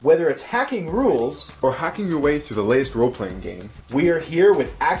Whether it's hacking rules, or hacking your way through the latest role-playing game, we are here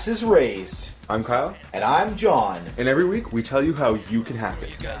with axes raised. I'm Kyle. And I'm John. And every week we tell you how you can hack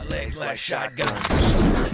it. Got legs like shotguns.